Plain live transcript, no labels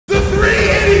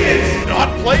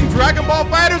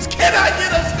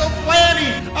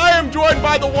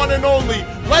by the one and only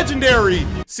legendary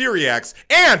SeeReax,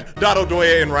 and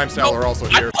Dotodoya and Rhymestyle are also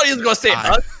here. I thought he was gonna say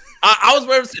us. I was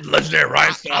ready to say legendary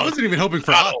Rhymestyle. I wasn't even hoping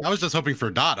for us. I was just hoping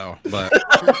for Dotto, but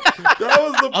that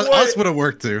was the point. Us would have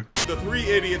worked too. The three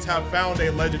idiots have found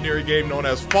a legendary game known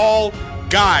as Fall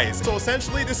Guys. So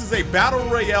essentially, this is a battle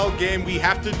royale game. We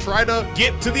have to try to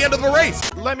get to the end of the race.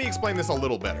 Let me explain this a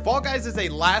little better. Fall Guys is a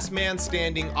last man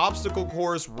standing obstacle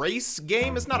course race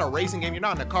game. It's not a racing game. You're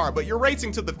not in a car, but you're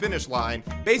racing to the finish line,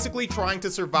 basically trying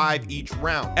to survive each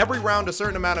round. Every round, a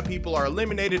certain amount of people are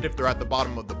eliminated if they're at the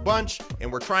bottom of the bunch, and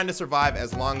we're trying to survive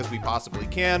as long as we possibly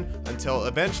can until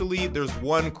eventually there's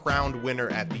one crowned winner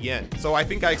at the end. So I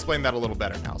think I explained that a little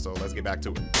better now. So let's get back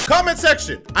to it. Comment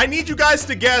section. I need you guys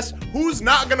to guess who's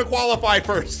not gonna qualify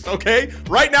first, okay?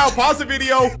 Right now, pause the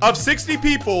video. Of 60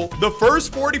 people, the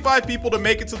first 45 people to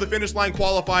make it to the finish line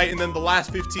qualify, and then the last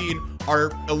 15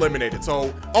 are eliminated.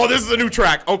 So, oh, this is a new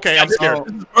track. Okay, I'm scared.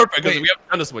 This is perfect because we haven't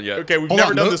done this one yet. Okay, we've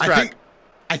never done this track.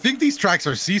 I think these tracks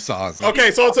are seesaws.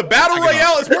 Okay, so it's a battle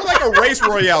royale. It's more like a race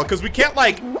royale because we can't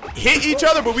like hit each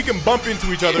other, but we can bump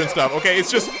into each other and stuff. Okay, it's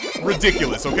just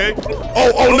ridiculous. Okay.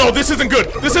 Oh no, this isn't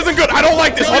good. This isn't good. I don't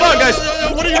like this. Hold on, guys.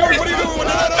 What are you doing? What are you doing?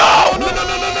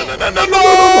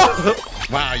 No.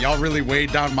 Wow, y'all really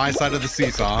weighed down my side of the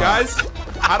seesaw. Guys,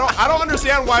 I don't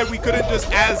understand why we couldn't just,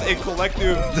 as a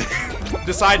collective,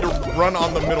 decide to run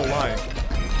on the middle line.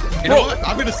 You know what?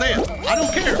 I'm gonna say it. I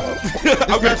don't care.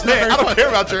 I'm gonna say it. I don't care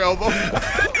about your elbow.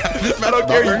 I don't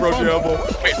care you broke your elbow.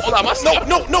 Wait, hold on.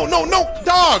 No,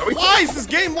 dog. Why is this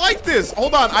game like this?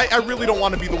 Hold on. I really don't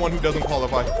want to be the one who doesn't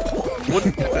qualify. What?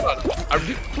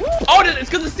 Oh, it's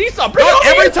because of seesaw. Bring it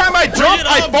every time I jump,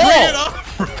 I fall.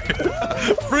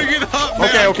 Bring it up,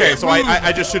 man. Okay. So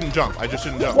I just shouldn't jump. I just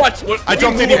shouldn't jump. What? I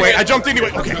jumped anyway.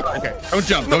 Okay. Don't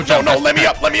jump. Don't jump. No. Let me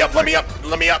up.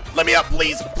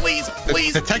 Please.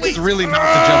 The tech is really not to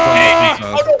jump on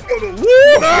the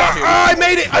seesaw. I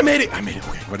made it. Okay.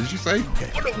 What did you say?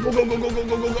 Okay. Go.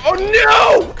 Oh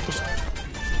no!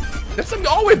 That's something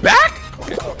all the way back?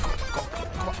 Okay.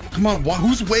 Come on,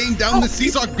 who's weighing down the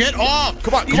seesaw? Get off!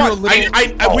 Come on.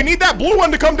 We need that blue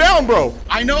one to come down, bro.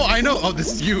 I know. Oh, this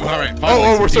is you. All right.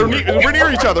 We're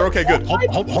near each other. Okay, good.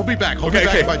 Hold me back. Okay.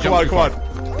 Come on.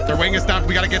 They're weighing us down.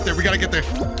 We gotta get there.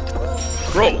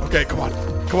 Bro. Okay, come on.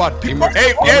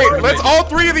 Hey, let's all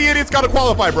three of the idiots gotta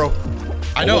qualify, bro.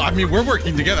 I know. I mean, we're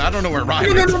working together. I don't know where Rhyme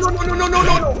is. No.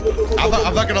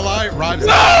 I'm not gonna lie. Rhyme's in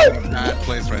a bad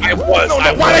place right now. Why'd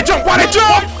I jump?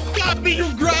 God, you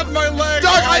grabbed my leg.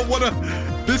 Dog,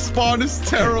 this spawn is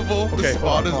terrible. This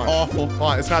spawn is awful. Come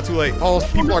on, it's not too late. Oh,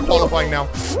 people are qualifying now.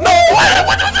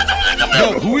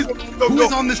 No, who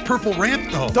is on this purple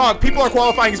ramp though? Dog, people are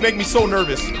qualifying. It's making me so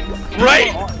nervous.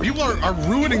 Right? People are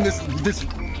ruining this.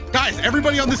 Guys,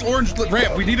 everybody on this orange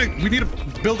ramp. We need to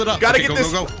build it up. Gotta get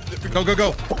this. Go.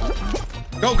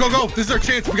 This is our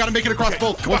chance. We gotta make it across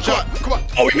both. One shot. Come on.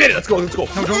 Oh, we made it. Let's go. No, don't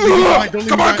leave me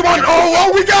behind. Come on.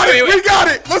 Oh, we got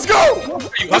it. Let's go.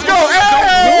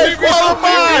 Hey,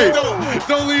 qualify.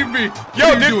 Don't leave me.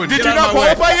 Yo, did you not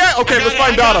qualify yet? Okay, let's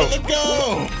find Dotto. Let's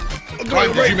go.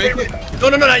 Did you make it? No,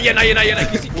 not yet.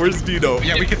 Where's Dino?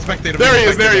 Yeah, we can spectate him. There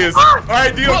he is. All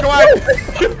right, Dino, come on.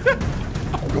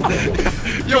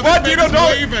 Yo, what, Dino?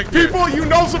 People,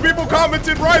 some people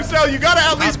commented Rhymestyle. You gotta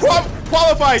at least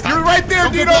qualify. You're right there,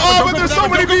 Dino. Oh, but there's so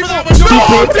many people.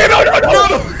 No, Dino, no.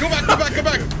 Go back.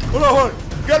 Hold on.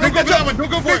 You gotta make that jump.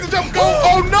 Go for it. Go.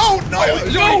 Oh, no.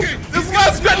 This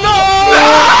last bit.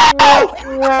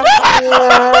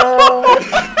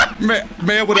 No.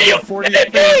 Man would have 40.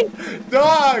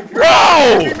 Dog. Bro.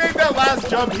 If he made that last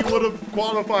jump, he would have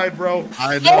qualified, bro.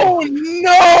 I know. Oh,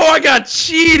 no. I got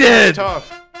cheated.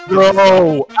 Tough.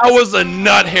 Bro, I was a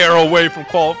nut hair away from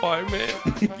qualifying, man.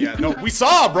 Yeah, no, we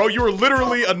saw, bro. You were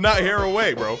literally a nut hair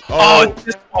away, bro. Oh,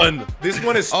 this one. This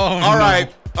one is all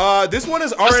right. This one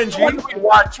is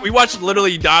RNG. We watched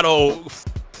literally Dotto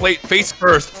face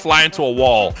first fly into a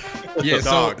wall. Yeah,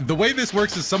 so the way this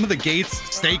works is some of the gates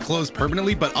stay closed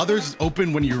permanently, but others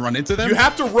open when you run into them. You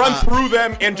have to run through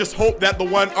them and just hope that the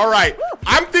one. All right,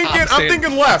 I'm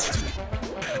thinking left.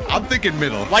 I'm thinking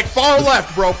middle. Like far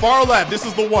left, bro. Far left. This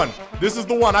is the one.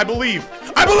 I believe.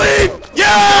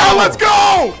 Yeah, let's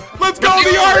go. The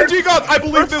RNG gods. I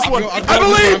believe this one. I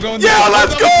believe. Yeah,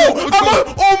 let's go.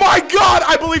 Oh my God.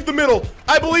 I believe the middle.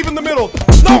 I believe in the middle.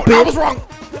 No, I was wrong.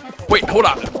 Wait, hold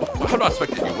on. How do I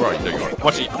expect you? Where are you? There you are.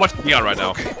 I'm watching Deion right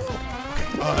now. Okay.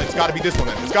 It's gotta be this one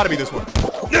then.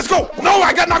 Let's go. No,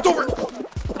 I got knocked over.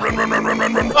 Run.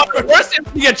 Where's it?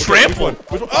 You get trampled.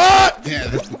 Yeah,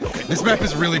 this map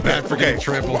is really bad for getting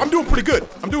trampled. I'm doing pretty good.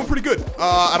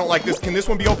 I don't like this. Can this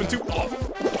one be open too?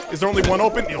 Is there only one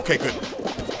open? Okay, good.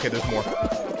 Okay, there's more.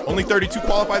 Only 32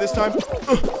 qualify this time.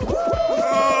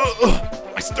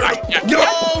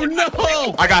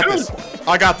 No! I got this.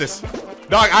 I got this.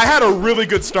 Dog, I had a really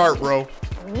good start, bro.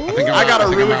 I got a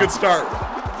really good start.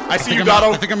 I see you,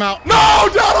 Dotto. I think I'm out. No,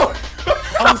 Dotto!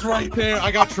 I was right there.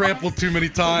 I got trampled too many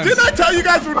times. Didn't I tell you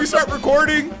guys when we start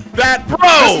recording that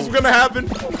this is gonna happen?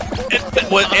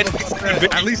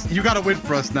 At least you got to win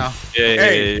for us now.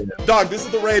 Hey, dog, this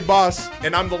is the raid boss,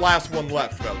 and I'm the last one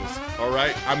left, fellas. All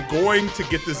right, I'm going to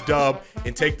get this dub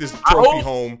and take this trophy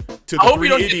home to the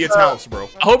 3 idiots' house, bro.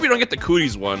 I hope you don't get the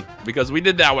cooties one, because we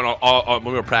did that one when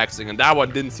we were practicing, and that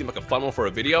one didn't seem like a fun one for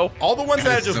a video. All the ones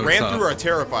that I just ran through are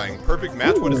terrifying. Perfect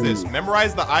match. What is this?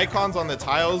 Memorize the icons on the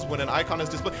tiles when an icon is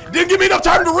displayed. Didn't give me enough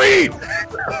time to read.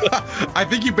 I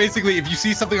think you basically, if you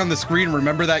see something on the screen,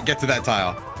 remember that, get to that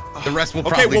tile. The rest will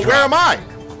probably well, where am I?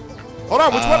 Hold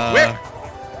on, which one? Where?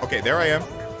 Okay, there I am.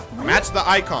 Match the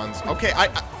icons. Okay,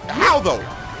 how though?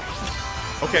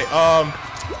 Okay, oh,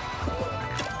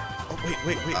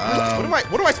 wait.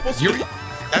 What am I supposed to do?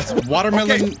 That's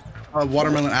watermelon,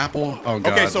 watermelon apple. Oh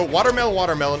god. Okay, so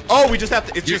watermelon. Oh, we just have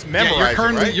to, it's just memorized,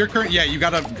 right? Yeah, you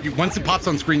gotta, once it pops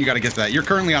on screen, you gotta get to that. You're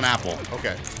currently on apple.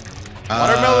 Okay.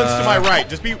 Watermelon's to my right.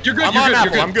 Just be, you're good, I'm on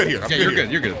apple. I'm good here.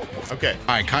 You're good. Okay.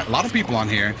 All right, a lot of people on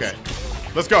here. Okay.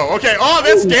 Let's go. Okay. Oh,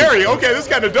 that's scary. Okay, this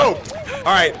is kind of dope.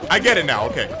 All right, I get it now.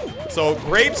 Okay. So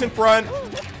grapes in front,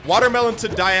 watermelon to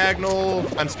diagonal.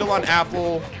 I'm still on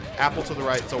apple. Apple to the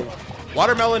right. So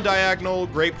watermelon diagonal,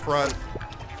 grape front.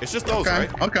 It's just those, right?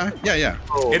 Okay. Yeah.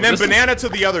 And then banana to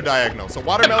the other diagonal. So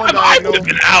watermelon diagonal.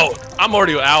 I'm out. I'm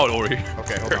already out over here.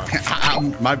 Okay, hold on.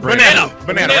 My brain. Banana.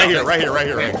 Right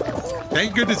here.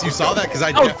 Thank goodness you saw that, because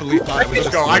I definitely thought it was.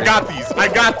 Let's go. I got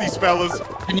these, fellas.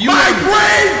 Can you? My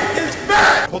brain is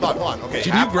back. Hold on. Okay.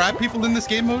 Can you grab people in this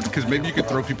game mode? Because maybe you could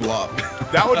throw people off.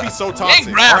 That would be so toxic.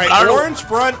 All right, orange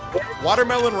front,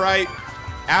 watermelon right,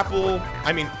 apple.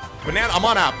 I mean, banana. I'm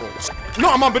on apple. No,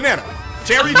 I'm on banana.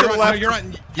 Cherry to the left. You're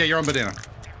on banana.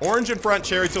 Orange in front,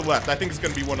 cherry to the left. I think it's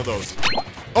gonna be one of those.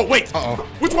 Oh wait.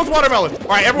 Which one's watermelon? All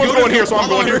right, everyone's going here, so I'm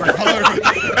going here.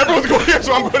 Everyone's going here,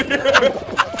 so I'm going here.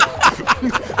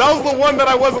 That was the one that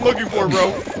I wasn't looking for,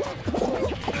 bro.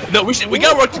 No, we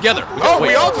gotta work together.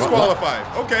 We all just qualified.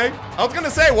 Okay. I was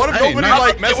gonna say, what if nobody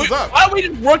like messes up? Why don't we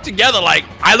just work together? Like,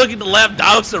 I look at the left,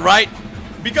 Dom looks to the right.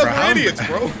 Because we're idiots,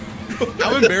 bro.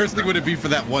 How embarrassing would it be for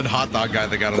that one hot dog guy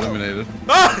that got eliminated?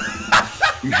 I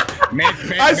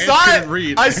saw it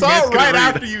right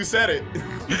after you said it.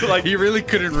 Like, he really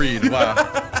couldn't read. Wow.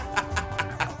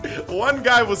 One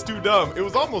guy was too dumb. It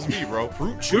was almost me, bro.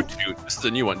 Fruit shoot. This is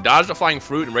a new one. Dodge the flying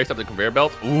fruit and race up the conveyor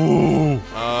belt. Ooh.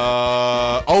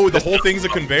 Oh, the whole thing's a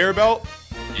conveyor belt?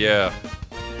 Yeah.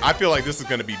 I feel like this is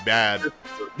gonna be bad.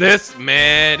 This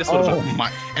one.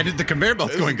 My! And the conveyor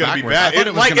belt's going gonna backwards.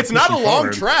 be bad. It's not a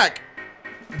long track,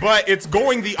 but it's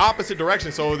going the opposite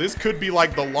direction. So this could be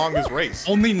like the longest race.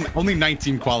 Only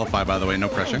 19 qualify, by the way. No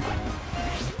pressure.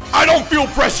 I don't feel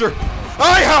pressure.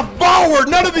 I have power.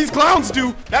 None of these clowns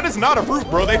do. That is not a fruit,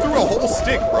 bro. They threw a whole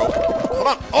stick, bro. Hold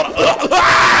on. Hold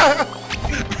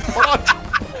on.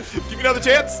 Give me another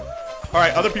chance. All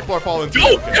right, other people are falling too.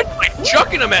 Yo, they're like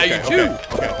chucking them at you too.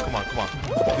 Okay, come on.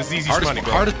 This is easy money,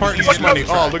 bro. Hardest part is easy money.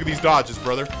 Oh, look at these dodges,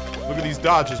 brother.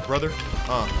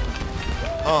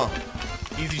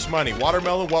 Easy shmoney.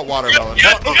 Watermelon? What watermelon?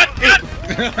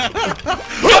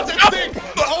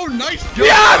 Oh, nice job.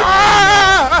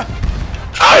 Yeah!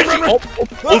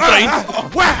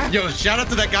 Yo, shout out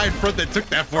to that guy in front that took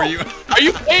that for you. Are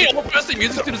you paying pressing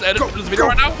music to this video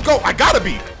right now? Go! I gotta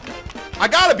be.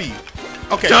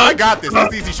 Okay, I got this.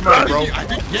 That's easy shmoney, bro.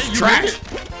 Yeah, trash.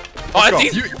 Oh, that's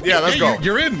easy. Yeah, let's go.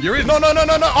 You're in. No.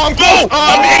 I'm close.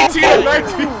 I'm 18 or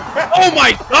 19. Oh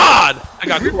my god. I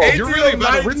got You're really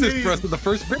about to win this for us in the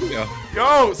first video.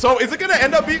 Yo, so is it gonna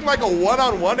end up being like a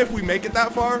one-on-one if we make it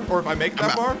that far, or if I make it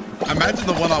that far? Imagine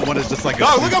the one-on-one is just like a.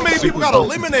 Dog, look how many people got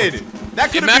eliminated.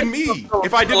 That could have been me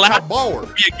if I didn't have power.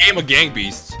 Be a game of gang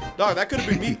beasts. Dog, that could have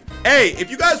been me. Hey, if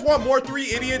you guys want more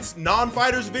 3 Idiots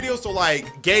non-fighters videos, so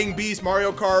like Gang Beast,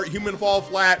 Mario Kart, Human Fall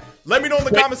Flat, let me know in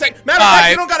the comment section. Matter of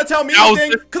fact, you don't gotta tell me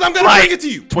anything, because I'm gonna bring it to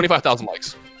you. 25,000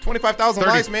 likes. 25,000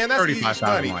 likes, man. That's easy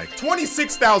money.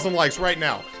 26,000 likes right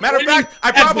now. Matter of fact,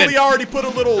 I probably already put a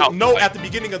little note at the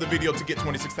beginning of the video to get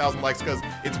 26,000 likes, because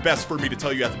it's best for me to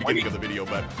tell you at the beginning of the video,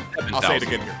 but I'll say it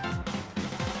again here.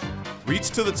 Reach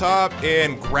to the top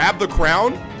and grab the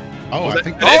crown. Oh, I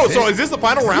think. Oh, so is this the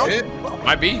final round?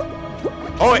 Might be.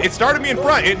 Oh, it started me in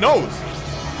front. It knows.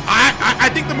 I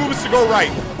think the move is to go right.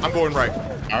 I'm going right.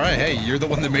 All right, hey, you're the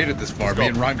one that made it this far. Me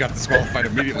and Rhyme got disqualified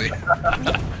immediately.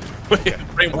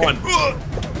 Frame one.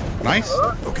 Nice.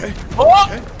 Okay. Oh!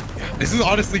 Okay. This is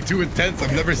honestly too intense.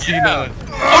 I've never seen Oh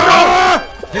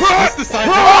this the side.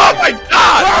 Oh my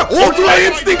god! Ultra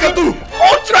Instinct, Atu!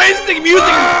 Ultra Instinct music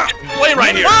play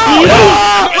right here.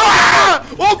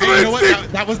 Ultra You know what?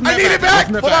 Instinct! That wasn't I that need bad. it That back!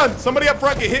 wasn't that Hold bad. on, somebody up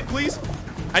front get hit, please.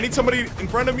 I need somebody in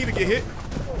front of me to get hit.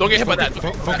 Don't get hit by that.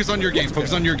 Focus on your game.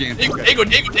 Focus on your game. There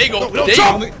you go. No,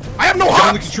 jump! I have no You can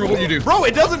only hops! control what you do. Bro,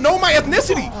 it doesn't know my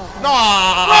ethnicity!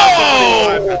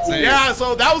 No! That's it. Yeah,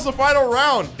 so that was the final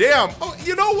round. Damn. Oh,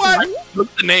 you know what?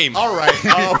 Look at the name. All right.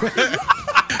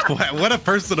 What a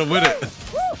person to win it.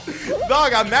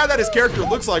 Dog, I'm mad that his character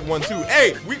looks like one too.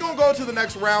 Hey, we gonna go to the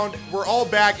next round. We're all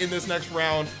back in this next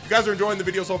round. If you guys are enjoying the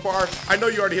video so far, I know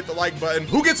you already hit the like button.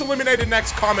 Who gets eliminated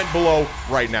next? Comment below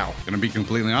right now. Gonna be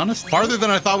completely honest, farther than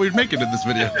I thought we'd make it in this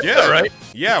video. Yeah, right?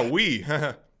 Yeah, we.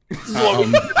 I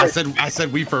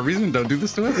said we for a reason. Don't do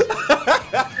this to us.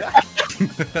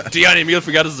 Deion and Emil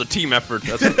forgot this is a team effort.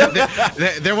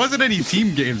 There wasn't any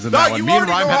team games in Dog, that one. you Me and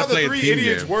already Rhyme know had how to the play a three team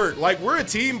idiots game. work. Like, we're a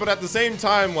team, but at the same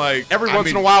time, like, every once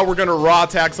in a while, we're gonna raw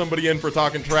attack somebody in for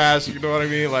talking trash. You know what I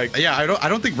mean? Like, Yeah, I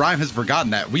don't think Rhyme has forgotten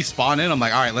that. We spawn in. I'm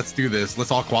like, all right, let's do this. Let's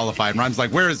all qualify. And Rhyme's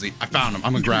like, where is he? I found him.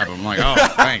 I'm gonna grab him. I'm like, oh,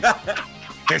 thanks.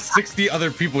 There's 60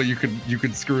 other people you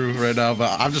could screw right now,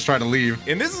 but I'm just trying to leave.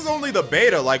 and this is only the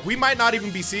beta. Like, we might not even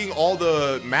be seeing all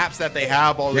the maps that they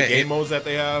have, all the game modes that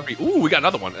they have. Ooh, we got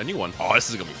another one, a new one. Oh, this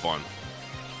is gonna be fun.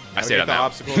 I say that the now.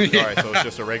 obstacles. All right, so it's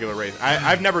just a regular race.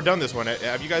 I've never done this one.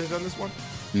 Have you guys done this one?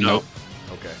 No.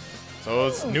 Okay. So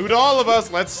it's new to all of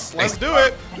us. Let's do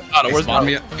it. Where's Spawn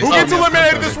my? me- Who gets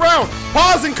eliminated this round?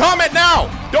 Pause and comment now.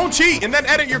 Don't cheat, and then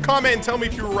edit your comment and tell me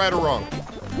if you were right or wrong.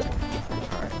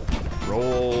 All right.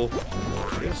 Roll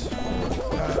this.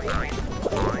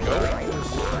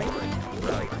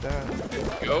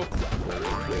 Go.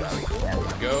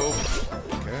 Go.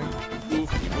 Okay. Move.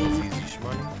 That's easy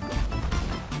shmoney.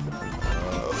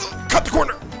 Cut the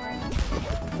corner.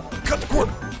 Cut the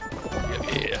corner.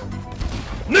 Yeah.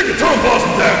 Nigga, turn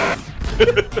Boston down.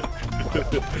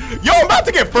 Yo, I'm about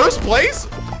to get first place.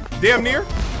 Damn near.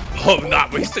 Oh,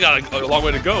 not. We still got a long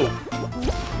way to go.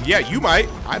 Yeah, you might.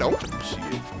 I don't. Shit.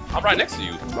 I'm right next to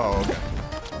you. Oh, okay.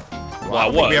 Well, Well, I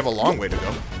I think we was. have a long way to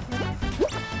go.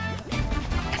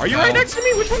 Are you right next to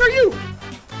me? Which one are you?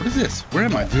 What is this? Where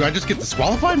am I? Do I just get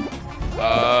disqualified? No,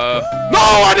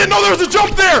 I didn't know there was a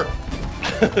jump there.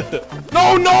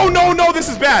 No, this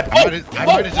is bad. I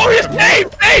might have yes, name!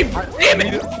 Damn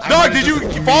it! Dog, did you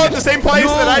fall at the same place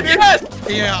that I did? Yes!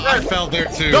 Yeah, I fell there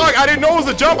too. Dog, I didn't know it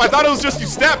was a jump. I thought it was just you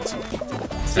stepped.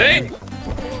 Same.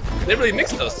 They really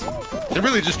mixed us. They're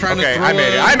really just trying Okay, to throw I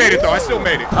made it. I made it though. I still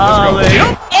made it.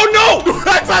 Oh no!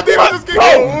 That's how deep I just get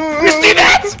You see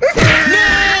that?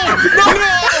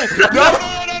 No!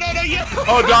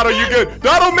 Oh, Dotto, you good?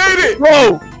 Dotto made it.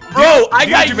 Bro, I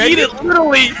got you make yeeted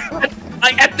literally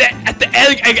at the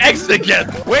exit again.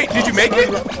 Wait, did you make it?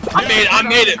 I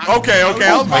made it. Okay. I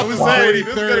was about to say, this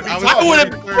is gonna be I was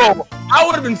tough. I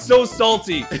would have been so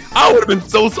salty.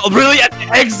 Really at the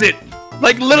exit.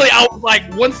 Like literally, I was like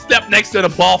one step next to it, a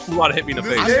ball flew out and hit me in the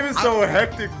This face. game is so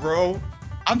hectic, bro.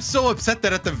 I'm so upset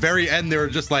that at the very end they were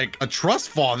just like a trust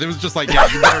fall. It was just like, yeah,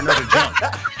 you better know to jump.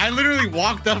 I literally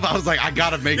walked up. I was like, I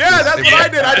gotta make this. Yeah, that's what I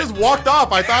did. I just walked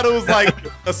off. I thought it was like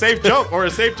a safe jump or a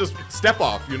safe just step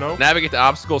off, you know? Navigate the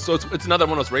obstacle. So it's another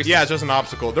one of those races. Yeah, it's just an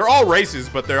obstacle. They're all races,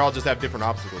 but they all just have different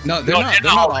obstacles. No, they're not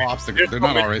all obstacles. They're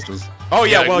not all races. Oh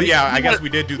yeah, well yeah, I guess we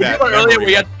did do that. Earlier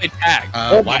we had to play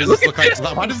tag. Why does this look like?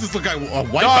 Why does this look like a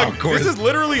wipeout Dog, course? this is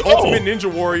literally Ultimate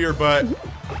Ninja Warrior, but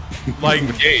like,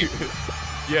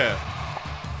 yeah.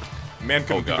 Man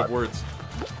couldn't think of words.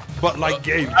 But like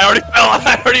game. I already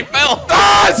fell.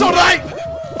 Ah, it's so tight.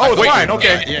 Oh, it's fine.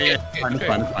 Okay. Yeah. It's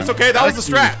fine. It's okay. That was the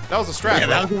strat. That was the strat. Yeah,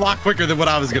 that was a lot quicker than what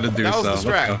I was gonna do. That was so,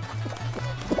 the strat.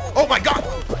 Oh my god.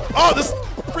 Oh, this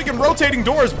freaking rotating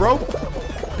doors, bro.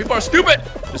 People are stupid.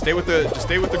 Just stay with the group.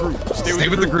 Stay with the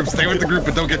group. Stay with the group,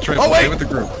 but don't get tripped. Oh wait. Stay with the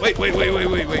group. Wait.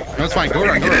 No, it's fine. Go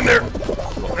around. Get in there.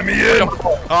 Let me in.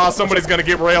 Oh, somebody's gonna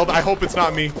get railed. I hope it's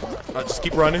not me. Just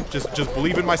keep running. Just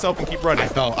believe in myself and keep running. I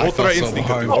felt Ultra so instinct.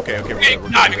 hard. Okay, we're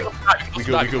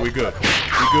good. We good.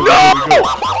 No!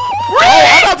 Oh,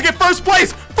 I'm about to get first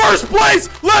place. First place.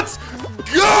 Let's go.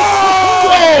 Did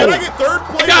I get third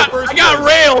place or first place? I got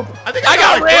railed. I think I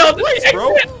got like railed. first place,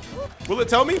 bro. Will it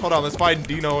tell me? Hold on, let's find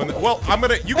Dino. Well,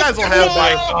 you guys will have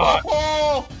my.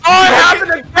 Oh, it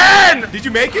happened again. Did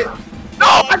you make it? No,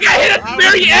 I got hit at the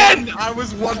very end. I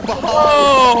was one behind.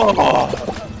 Oh.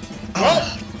 Well,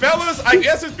 fellas, I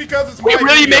guess it's because it's We my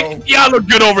really video. making Deion look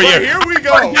good over But here. here we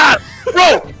go. Oh, God.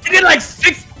 Bro, he did like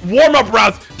 6 warm-up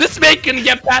rounds. This man can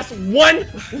get past 1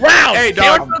 round. Hey,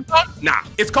 dog. Nah.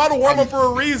 It's called a warm-up for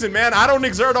a reason, man. I don't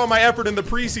exert all my effort in the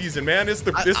preseason, man. It's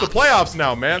the playoffs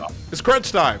now, man. It's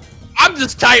crunch time. I'm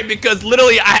just tight because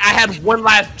literally I had one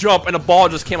last jump and the ball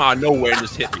just came out of nowhere and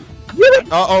just hit me. Really?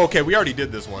 Oh, okay. We already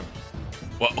did this one.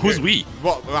 Well, who's we?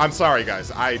 Well, I'm sorry,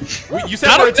 guys. You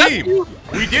said we're a team.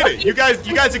 We did it. You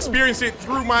guys experienced it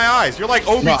through my eyes. You're like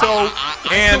Obito,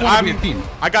 and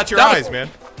I got your eyes, man.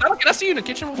 Can I see you in the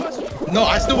kitchen with us? No,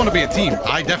 I still want to be a team.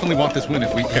 I definitely want this win.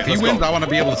 If he wins, I want to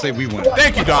be able to say we win.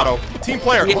 Thank you, Dotto. Team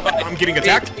player. I'm getting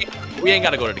attacked. We ain't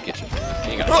got to go to the kitchen.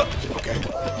 Okay.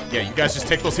 Yeah, you guys just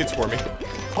take those hits for me.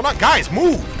 Hold on, guys,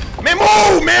 move. Man,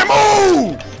 move, man,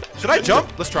 move. Should I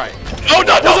jump? Let's try it. Oh,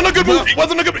 no, wasn't a good move.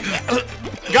 Wasn't a good move.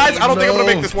 Guys, I don't think I'm going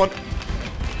to make this one.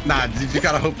 Nah, you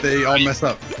got to hope they all mess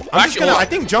up. I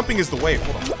think jumping is the way.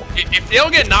 Hold on. If they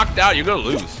don't get knocked out, you're going to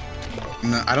lose.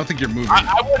 No, I don't think you're moving.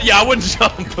 I wouldn't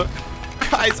jump.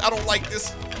 Guys, I don't like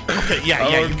this. Okay,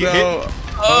 yeah, you get hit.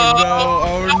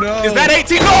 Oh no. Is that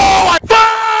 18? No! I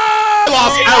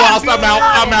lost. I'm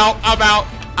out.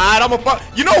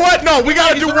 You know what? No, we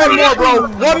gotta do one more, bro.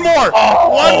 One more.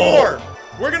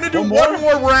 We're gonna do one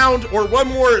more round or one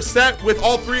more set with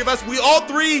all 3 of us. We all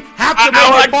 3 have to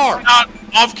make a bar.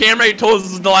 Off camera, he told us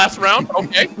this is the last round.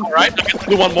 Okay, all right. I guess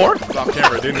do one more. Off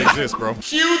camera, it didn't exist, bro.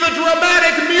 Cue the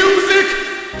dramatic music.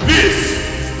 This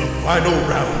is the final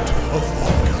round of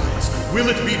Fall Guys. Will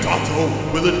it be Dotto?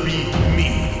 Will it be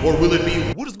me? Or will it be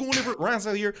what is going over at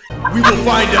Rhymestyle here? We will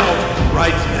find out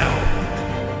right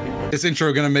now. This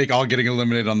intro gonna make all getting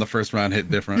eliminated on the first round hit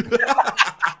different.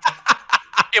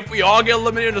 If we all get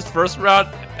eliminated in this first round,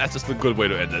 that's just a good way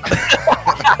to end it.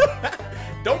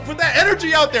 Don't put that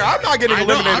energy out there. I'm not getting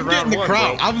eliminated I'm getting the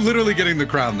crown. I'm literally getting the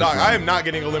crown. Dog, I am not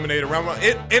getting eliminated round 1.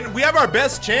 And we have our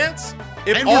best chance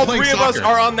if all 3 of us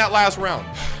are on that last round.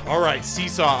 All right,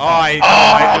 seesaw.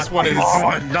 This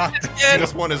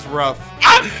one is rough.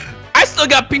 I still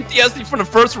got PTSD from the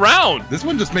first round. This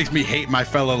one just makes me hate my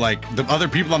fellow, like, the other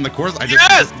people on the course. I just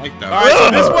don't like them. All right,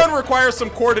 so this one requires some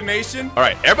coordination. All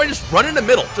right, everybody just run in the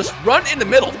middle. Just run in the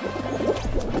middle.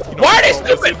 Why are they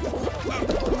stupid?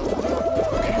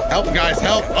 Help, guys,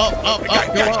 help. Up.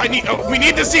 We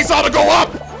need the seesaw to go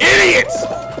up. Idiots.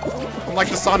 I'm like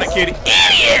the Sonic kid.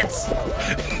 Idiots.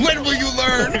 When will you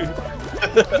learn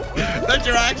that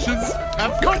your actions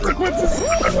have consequences?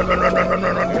 Run.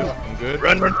 I'm good.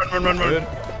 Run. Good.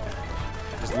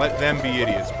 Just let them be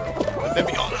idiots, bro. Let them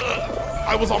be.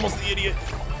 I was almost the idiot.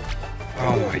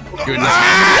 Oh my goodness.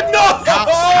 No!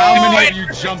 How many of you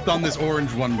jumped on this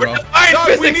orange one, bro?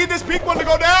 Dog, we need this pink one to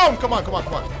go down. Come on.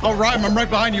 All right, I'm right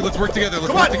behind you. Let's work together.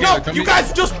 Come on, no, you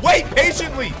guys just wait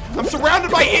patiently. I'm surrounded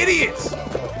by idiots.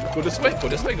 Go this way. All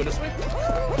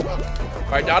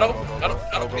right, Dotto.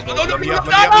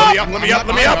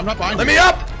 Let me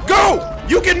up. Go.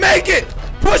 You can make it.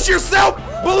 Push yourself.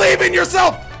 Believe in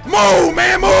yourself. Move,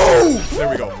 man, move. There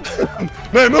we go.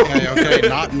 Man, move. Okay.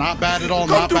 Not bad at all.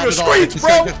 Come through the streets,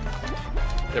 bro.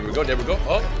 There we go.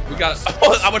 Oh, we got.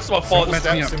 Oh, how much do I fall?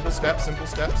 Simple steps.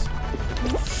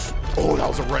 Oh, that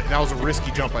was a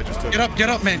risky jump I just took. Get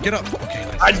up, man. Get up. Okay.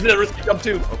 Nice. I just did a risky jump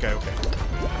too. Okay.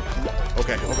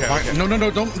 No.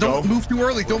 Don't move too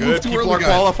early. Don't move too early. People are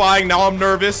qualifying. Now I'm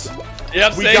nervous.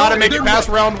 Yep, we gotta make it past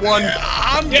round 1.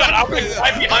 I'm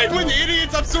with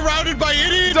idiots. I'm surrounded by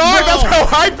idiots. Dog, that's how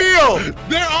I feel.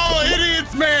 They're all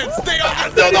idiots, man. Stay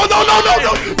on. No.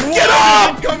 Get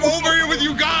up. Come over here with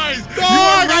you guys.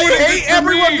 Dog, I hate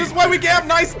everyone. This is why we can have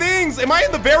nice things. Am I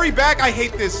in the very back? I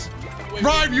hate this.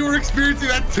 Rhyme, you were experiencing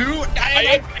that too?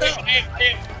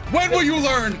 When will you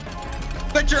learn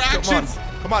that your actions?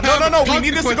 Come on. No. We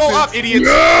need this to go up, idiots.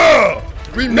 Yeah.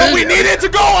 We need it to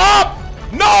go up.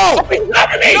 No! He's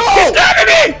grabbing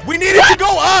me! We need it to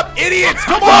go up, idiots!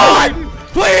 Come on!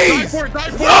 Please! Die for it.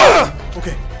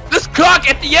 Okay. This cock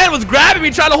at the end was grabbing me,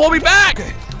 trying to hold me back!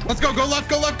 Okay. Let's go, go left.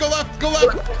 I'm gonna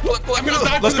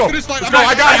dive Let's to go. the finish line. Let's go.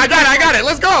 I got it.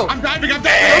 Let's go. I'm diving. Let's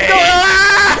go.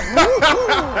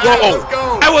 Whoa. Let's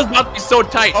go. I was about to be so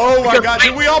tight. Oh my God.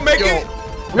 Did we all make it?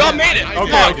 We all made it.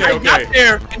 Okay. I got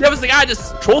there, and there was the guy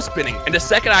just troll spinning. And the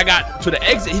second I got to the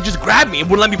exit, he just grabbed me and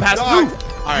wouldn't let me pass through.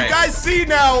 You guys see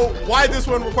now why this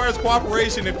one requires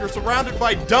cooperation. If you're surrounded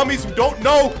by dummies who don't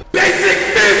know basic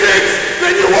physics,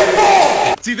 then you will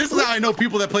fall. See, this is how I know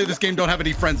people that play this game don't have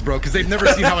any friends, bro, because they've never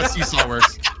seen how a seesaw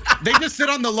works. They just sit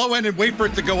on the low end and wait for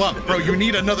it to go up. Bro, you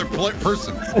need another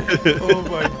person. Oh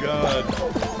my God.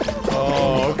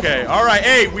 Oh, okay. All right.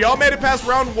 Hey, we all made it past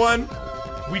round 1.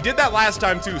 We did that last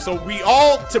time too. So we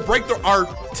all, to break our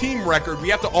team record, we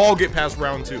have to all get past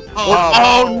round 2.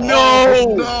 Oh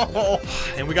no!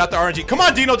 And we got the RNG. Come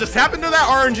on, Dino, just tap into that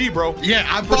RNG, bro. Yeah,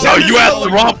 I'm No, you asked the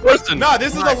wrong person. Nah,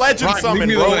 this is a legend summon,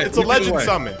 bro. It's a legend way.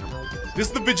 summon. This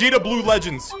is the Vegeta Blue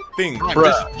Legends thing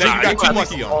Bruh. that you got too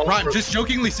lucky on. Ron, just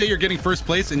jokingly say you're getting first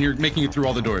place and you're making it through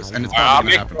all the doors, and it's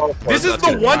probably gonna happen. This is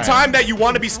the one time that you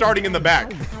want to be starting in the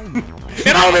back.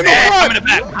 And I'm in the I'm in the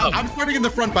front. back. I'm starting in the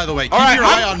front, by the way. Keep All right, your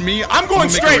eye on me. I'm going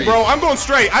straight, bro. I'm going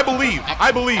straight. I believe.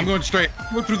 I'm going straight.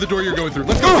 Go through the door you're going through.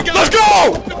 Let's go. Let's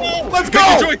go! Let's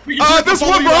go! This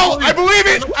one, bro. I believe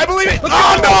it. I believe it.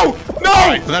 Oh no!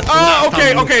 No! So that's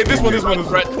Okay. This one is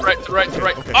Right.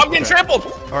 Okay, I'm getting trampled.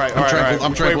 All right.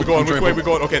 I'm trampled. Which way we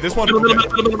going? Okay, this one. Middle. I'm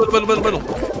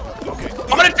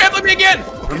gonna trample me again.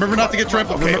 Remember not to get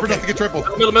trampled. Remember not to get trampled.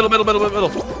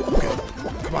 Middle.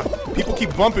 Come on. People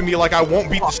keep bumping me like I won't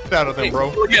beat the shit out of them,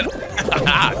 bro. Again.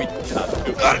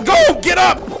 Go! Get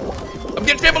up! I'm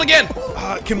getting trampled again.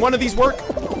 Can one of these work?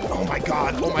 Oh my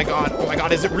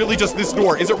god. Is it really just this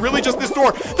door?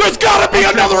 There's gotta be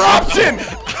another option!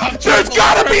 There's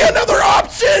gotta be another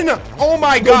option! Oh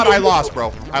my god, I lost,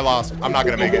 bro. I'm not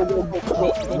gonna make it.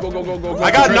 Go.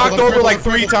 I got knocked over like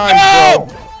 3 times,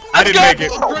 bro. I didn't make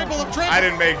it. I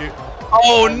didn't make it.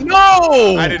 Oh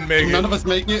no! I didn't make it. None of us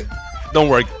make it. Don't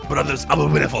worry, brothers. I'm a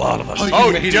winner for all of us.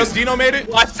 Oh, just Dino made it?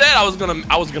 Well, I said I was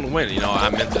gonna win. You know, I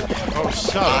meant to. Oh,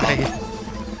 shut up.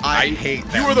 I hate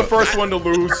that. You were the first one to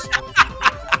lose.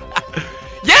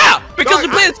 Yeah, because we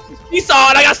played seesaw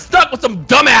and I got stuck with some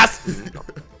dumbass.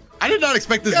 I did not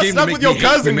expect this You got game stuck to make with your me hate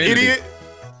cousin, humanity.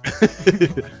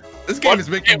 idiot. This game is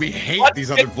making me hate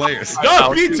these other players.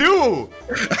 No, me too.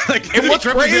 Like, And what's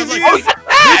Trevor crazy Day's is like,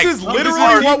 this is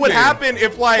literally what would happen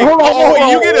if like,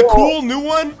 you get a cool new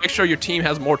one. Make sure your team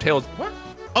has more tails. What?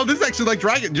 oh, this is actually like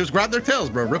Dragon. Just grab their tails,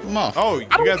 bro. Rip them off. Oh, you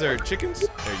guys are chickens? There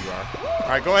you are. All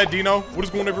right, go ahead, Dino. What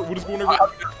is going over?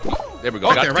 There we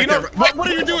go. Okay, right Dino, there. What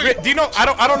are you doing? Dino, I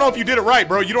don't know if you did it right,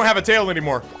 bro. You don't have a tail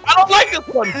anymore. I don't like this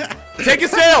one. Take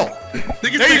his tail.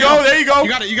 Think it's There you tail. go. There you go.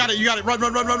 You got it.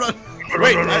 Run.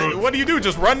 Wait, what do you do?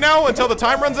 Just run now until the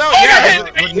time runs out? Yeah.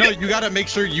 But no, you gotta make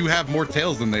sure you have more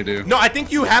tails than they do. No, I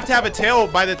think you have to have a tail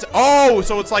by the oh,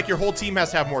 so it's like your whole team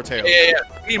has to have more tails. Yeah.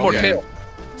 We need more Okay. tail.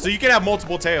 So you can have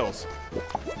multiple tails.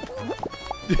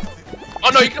 Oh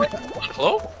no, you can.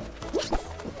 Hello?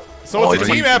 So it's a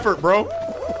but team effort, bro.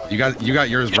 You got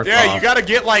yours ripped Yeah, off. you gotta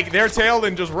get like their tail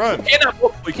and just run.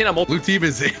 We can't have multiple. Blue team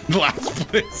is in last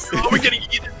place. Oh, we're getting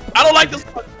eaten. I don't like this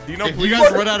one. Dino, If please. you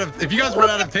guys run out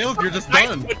of tails, you're just I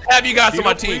done. would have you guys on Dino,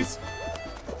 my team. please.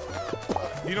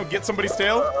 Dino, get somebody's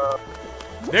tail.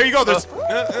 There you go. There's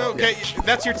okay.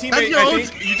 That's your teammate. your I own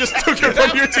think you just took it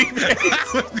from your teammate.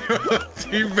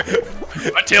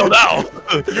 Teammate. My tail now.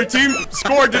 Your team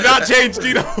score did not change,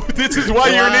 Dino. This is why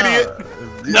you're an idiot.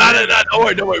 No. Don't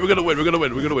worry. We're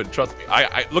gonna win. Trust me.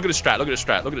 I look at the strat. Look at the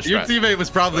strat. Your teammate was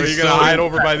probably Are you gonna hide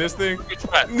over by this thing?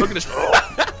 Look at the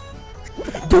strat.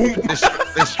 Boom. This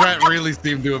strat really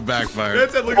seemed to have backfired.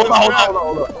 That's it. Look at the Hold strat.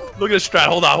 on. Look at the strat.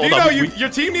 Hold on. Dino, your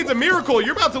team needs a miracle.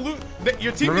 You're about to lose.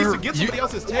 Your team needs to get somebody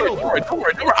else's tail. Don't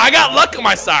worry. I got luck on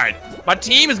my side. My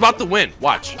team is about to win.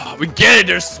 Watch. We get it.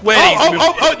 They're sweating.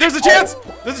 Oh, there's a chance.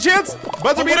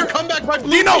 Buzzer beater. Come back by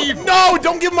blue Dino, team. no,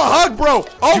 don't give him a hug, bro.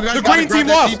 Oh, You guys the gotta green grab team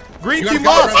that lost. team. Green You team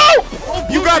guys gotta lost.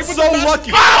 grab You got so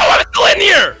lucky. Oh, I'm still in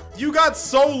here. You got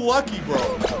so lucky, bro.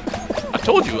 I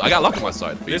told you. I got luck on my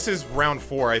side. This is round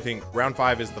 4, I think. Round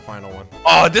 5 is the final one.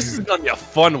 Oh, this is gonna be a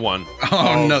fun one.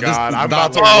 Oh, no, this God, is I'm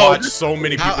not about to what- watch so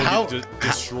many people get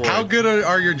destroyed. How good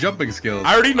are your jumping skills?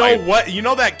 I already know what. You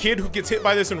know that kid who gets hit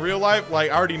by this in real life?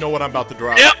 Like, I already know what I'm about to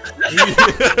drop.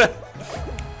 Yep.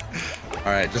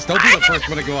 All right, just don't be the first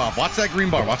one to go off. Watch that green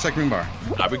bar.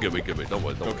 Nah, we good. Don't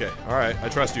worry. Okay, all right. I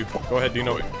trust you. Go ahead,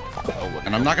 Dino.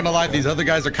 And I'm not gonna lie, these other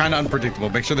guys are kind of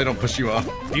unpredictable. Make sure they don't push you off.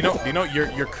 Dino,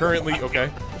 you're currently okay.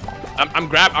 I'm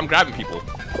grabbing people.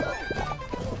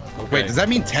 Wait, does that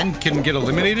mean 10 can get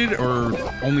eliminated or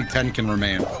only 10 can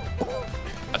remain?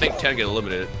 I think 10 get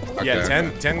eliminated. Yeah,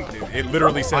 Okay. 10. It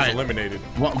literally says Alright. eliminated.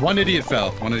 One idiot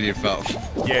fell.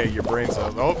 Yeah, your brain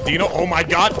cells. Oh, Dino. Oh my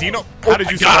God, Dino. How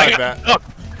did you survive that?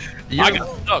 Yeah, I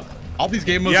got stuck. all these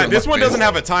game modes. Yeah, are this one luck-based. doesn't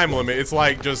have a time limit. It's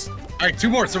like just. All right, 2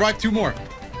 more. Survive 2 more.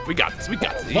 We got this.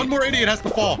 One more idiot has to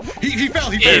fall. He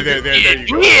fell. There you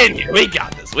go. We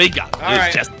got this. All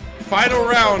right. Just Final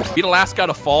round. be the last guy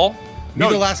to fall. No,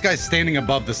 the last guy's standing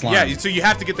above the slime. Yeah, so you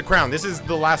have to get the crown. This is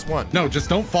the last one. No, just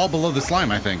don't fall below the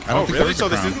slime. I think. I don't Oh, think really? there is a So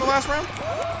this crown. isn't the last round?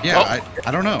 Yeah,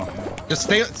 I don't know. Just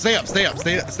stay up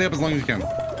as long as you can.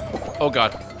 Oh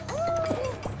God.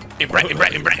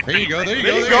 There you go. There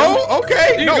you go.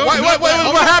 Okay. No,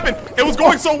 what happened? It was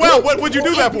going so well. What would you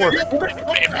do that for?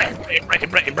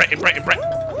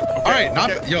 All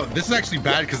right, yo, this is actually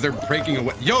bad because they're breaking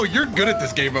away. Yo, you're good at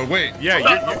this game mode. Wait. Yeah,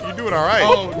 you're doing all right.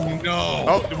 Oh no.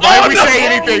 Oh, why did we say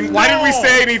anything? Why did we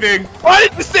say anything? Why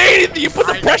did you say anything? You put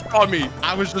the pressure on me.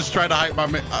 I was just trying to hype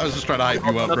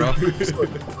you up, bro.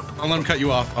 Don't let him cut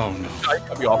you off. Oh no.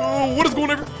 Cut me off. Oh, what is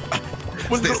going on?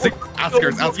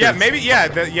 Outskirts. Yeah, maybe. Yeah,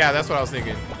 that's what I was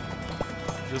thinking.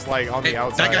 Just like on the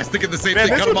outside. That guy's thinking the same Man,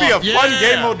 thing. this would be a fun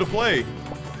game mode to play.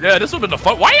 Yeah, this would have been a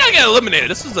fun. Why did I get eliminated?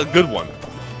 This is a good one.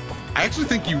 I actually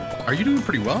think are you doing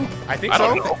pretty well? I think I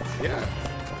so. don't know. Yeah.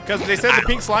 Because they said the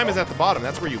pink slime is at the bottom.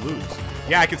 That's where you lose.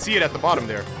 Yeah, I can see it at the bottom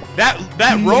there. That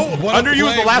row under you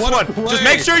is the last one. Just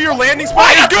make sure your landing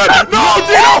spot is good. No,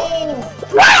 Dino!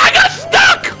 I got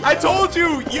stuck! I told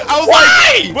you. I was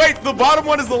like, wait, the bottom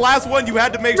one is the last one. You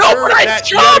had to make sure that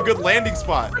you had a good landing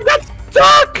spot. I got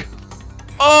stuck!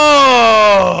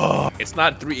 Oh! It's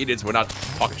not 3 idiots. We're not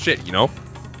talking shit, you know?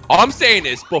 All I'm saying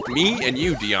is both me and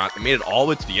you, Deion, made it all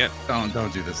the way to the end.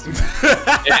 Don't do this to me.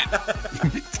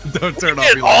 Don't turn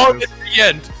off me all like the way this. to the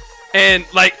end. And,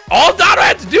 like, all Doto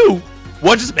had to do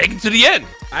was just make it to the end.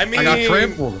 I mean, I got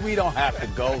trampled. We don't have to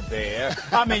go there.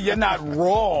 I mean, you're not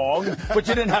wrong, but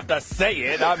you didn't have to say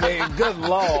it. I mean, good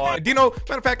Lord. Dino,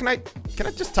 matter of fact, can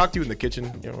I just talk to you in the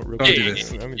kitchen? You know, real quick. do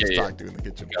this. Let me just talk to you in the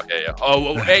kitchen. Yeah.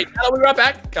 Oh, hey, we'll be right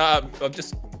back.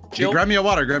 Just chill. Hey, grab me a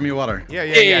water.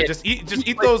 Yeah. Just eat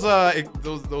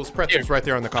those pretzels right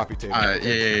there on the coffee table.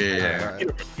 Yeah.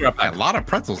 Right back. A lot of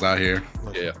pretzels out here.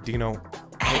 Look, Yeah. Dino,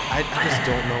 I just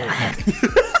don't know.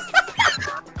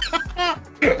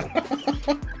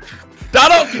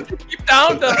 Doto, keep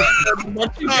down the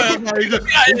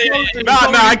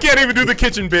Nah, I can't even do the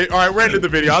kitchen bit. All right, we're ending the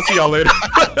video. I'll see y'all later.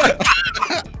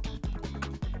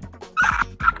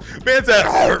 Man said,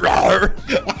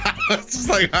 It's just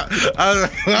like,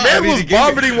 man was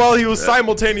vomiting while he was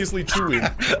simultaneously chewing.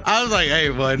 I was like,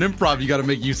 hey, well, in improv, you got to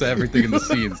make use of everything in the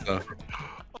scene, so.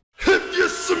 If you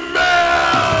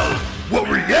smell what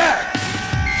reacts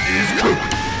is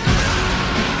cooking.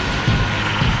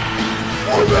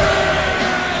 Oh, man.